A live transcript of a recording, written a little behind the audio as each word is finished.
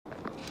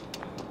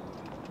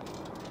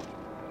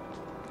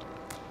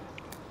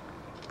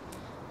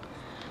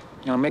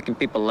You know, making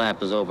people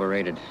laugh is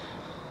overrated.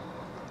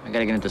 I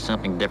gotta get into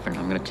something different.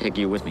 I'm gonna take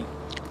you with me.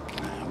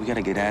 We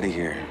gotta get out of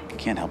here. We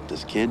can't help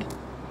this kid.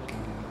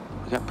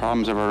 We got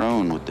problems of our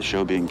own with the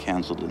show being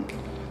canceled and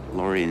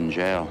Lori in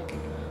jail.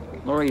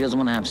 Lori doesn't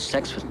want to have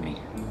sex with me.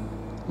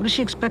 What does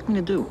she expect me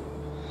to do?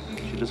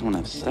 She doesn't want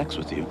to have sex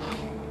with you.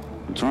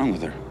 What's wrong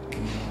with her?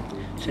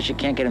 Says she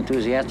can't get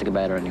enthusiastic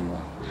about it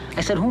anymore.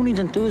 I said, who needs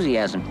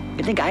enthusiasm?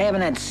 You think I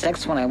haven't had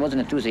sex when I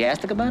wasn't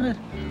enthusiastic about it?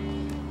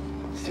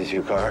 Is this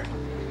your car?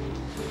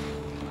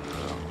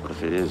 What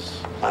if it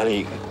is? Honey,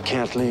 you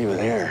can't leave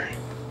it here.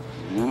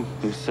 No?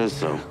 Who says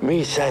so?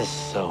 Me says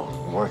so.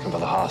 I'm working for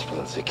the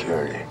hospital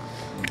security.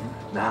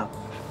 Now,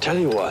 tell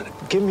you what,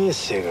 give me a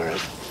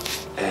cigarette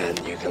and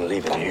you can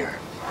leave it here.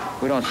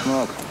 We don't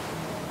smoke.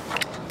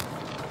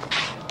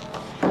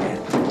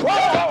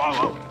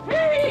 Whoa!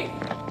 Hey!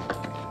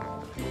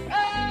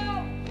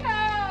 Help!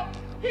 Help!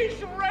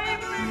 He's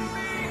raping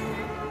me!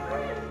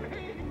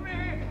 Raping me!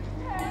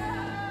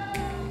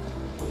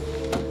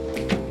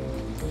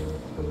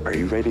 Help! Are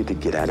you ready to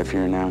get out of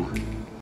here now?